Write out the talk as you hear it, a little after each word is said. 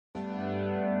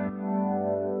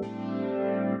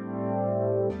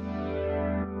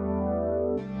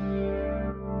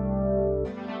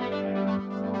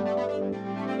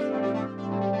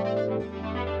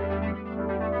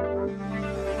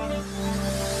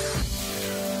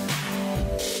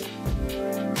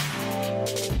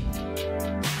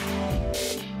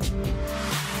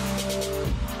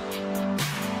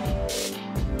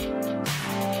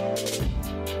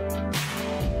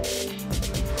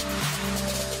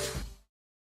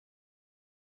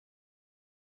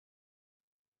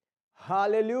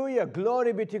Hallelujah.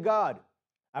 Glory be to God.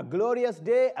 A glorious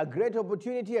day, a great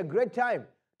opportunity, a great time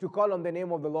to call on the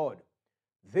name of the Lord.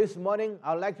 This morning,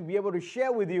 I would like to be able to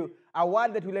share with you a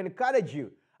word that will encourage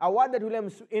you, a word that will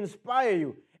inspire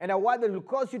you, and a word that will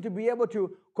cause you to be able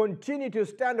to continue to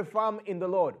stand firm in the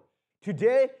Lord.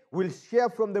 Today, we'll share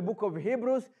from the book of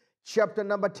Hebrews, chapter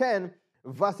number 10,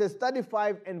 verses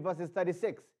 35 and verses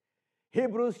 36.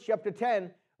 Hebrews chapter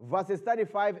 10, verses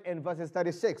 35 and verses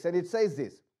 36. And it says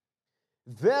this: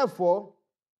 Therefore,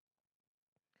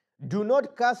 do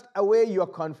not cast away your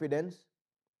confidence,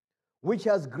 which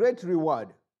has great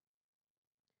reward.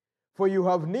 For you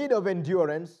have need of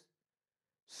endurance,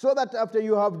 so that after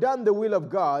you have done the will of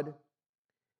God,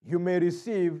 you may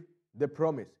receive the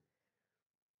promise.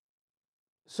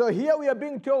 So here we are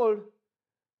being told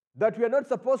that we are not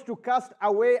supposed to cast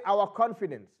away our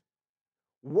confidence.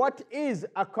 What is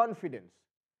a confidence?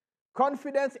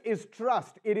 Confidence is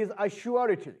trust. It is a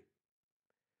surety.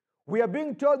 We are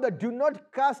being told that do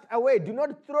not cast away, do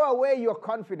not throw away your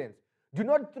confidence. Do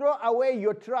not throw away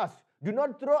your trust. Do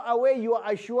not throw away your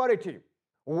assurity.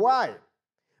 Why?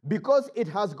 Because it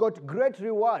has got great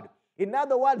reward. In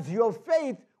other words, your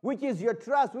faith, which is your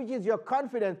trust, which is your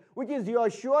confidence, which is your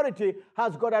surety,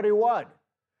 has got a reward.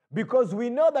 Because we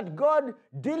know that God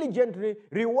diligently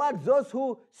rewards those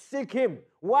who seek Him.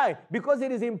 Why? Because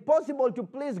it is impossible to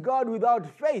please God without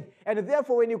faith. And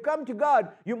therefore, when you come to God,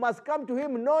 you must come to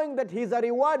Him knowing that He's a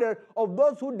rewarder of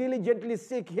those who diligently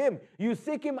seek Him. You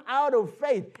seek Him out of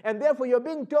faith. And therefore, you're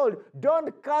being told,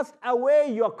 don't cast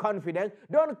away your confidence.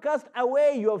 Don't cast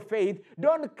away your faith.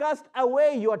 Don't cast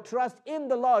away your trust in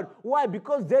the Lord. Why?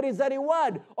 Because there is a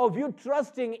reward of you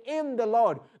trusting in the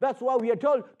Lord. That's why we are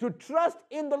told to trust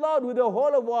in the Lord with the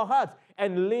whole of our hearts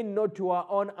and lean not to our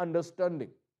own understanding.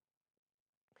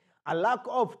 A lack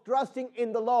of trusting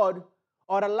in the Lord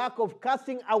or a lack of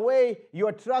casting away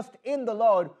your trust in the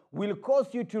Lord will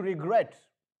cause you to regret.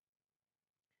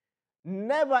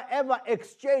 Never ever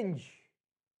exchange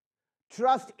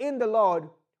trust in the Lord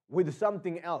with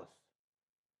something else.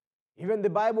 Even the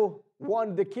Bible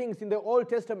warned the kings in the Old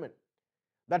Testament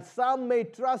that some may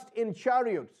trust in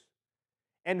chariots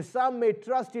and some may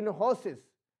trust in horses,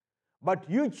 but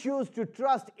you choose to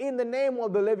trust in the name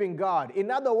of the living God. In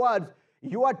other words,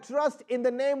 your trust in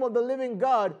the name of the living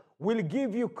God will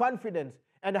give you confidence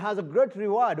and has a great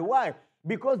reward. Why?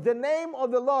 Because the name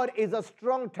of the Lord is a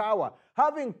strong tower.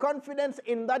 Having confidence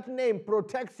in that name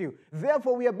protects you.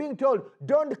 Therefore, we are being told,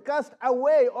 don't cast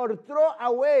away or throw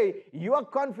away your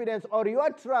confidence or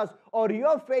your trust or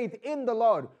your faith in the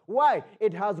Lord. Why?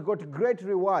 It has got great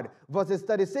reward. Verses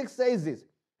 36 says this: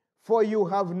 For you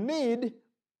have need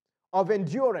of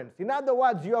endurance. In other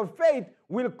words, your faith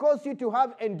will cause you to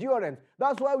have endurance.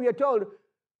 That's why we are told,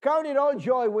 count it all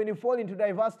joy when you fall into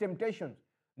diverse temptations,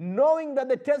 knowing that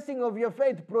the testing of your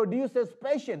faith produces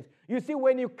patience. You see,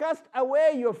 when you cast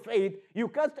away your faith, you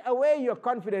cast away your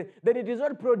confidence, then it is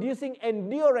not producing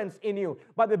endurance in you.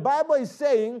 But the Bible is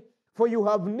saying, for you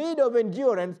have need of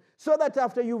endurance, so that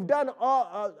after you've done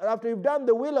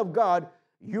the will of God,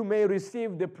 you may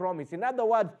receive the promise. In other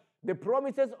words, the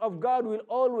promises of God will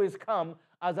always come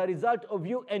as a result of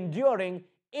you enduring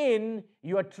in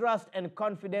your trust and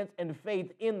confidence and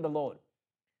faith in the Lord.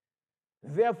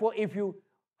 Therefore, if you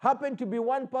happen to be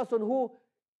one person who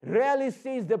rarely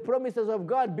sees the promises of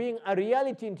God being a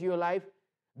reality into your life,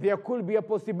 there could be a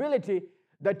possibility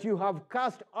that you have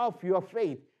cast off your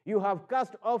faith, you have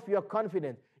cast off your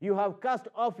confidence, you have cast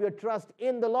off your trust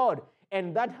in the Lord,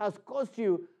 and that has caused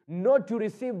you not to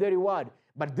receive the reward.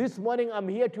 But this morning, I'm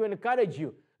here to encourage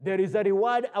you. There is a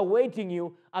reward awaiting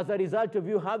you as a result of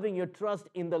you having your trust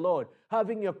in the Lord,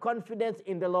 having your confidence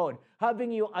in the Lord,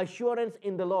 having your assurance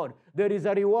in the Lord. There is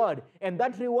a reward, and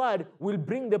that reward will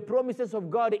bring the promises of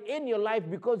God in your life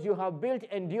because you have built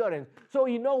endurance. So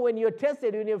you know when you're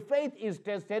tested, when your faith is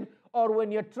tested, or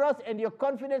when your trust and your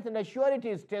confidence and assurity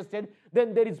is tested,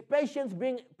 then there is patience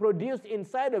being produced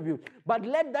inside of you. But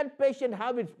let that patience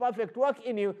have its perfect work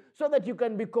in you so that you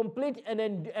can be complete and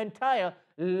entire,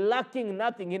 lacking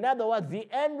nothing. In other words, the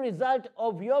end result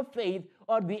of your faith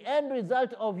or the end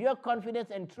result of your confidence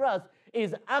and trust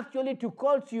is actually to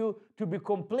cause you to be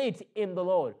complete in the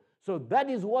Lord. So that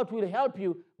is what will help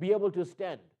you be able to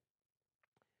stand.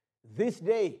 This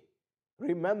day,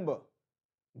 remember,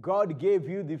 God gave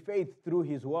you the faith through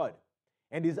His word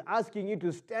and is asking you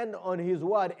to stand on His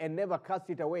word and never cast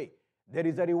it away. There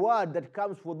is a reward that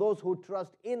comes for those who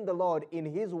trust in the Lord, in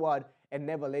His word, and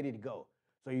never let it go.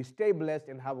 So you stay blessed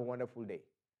and have a wonderful day.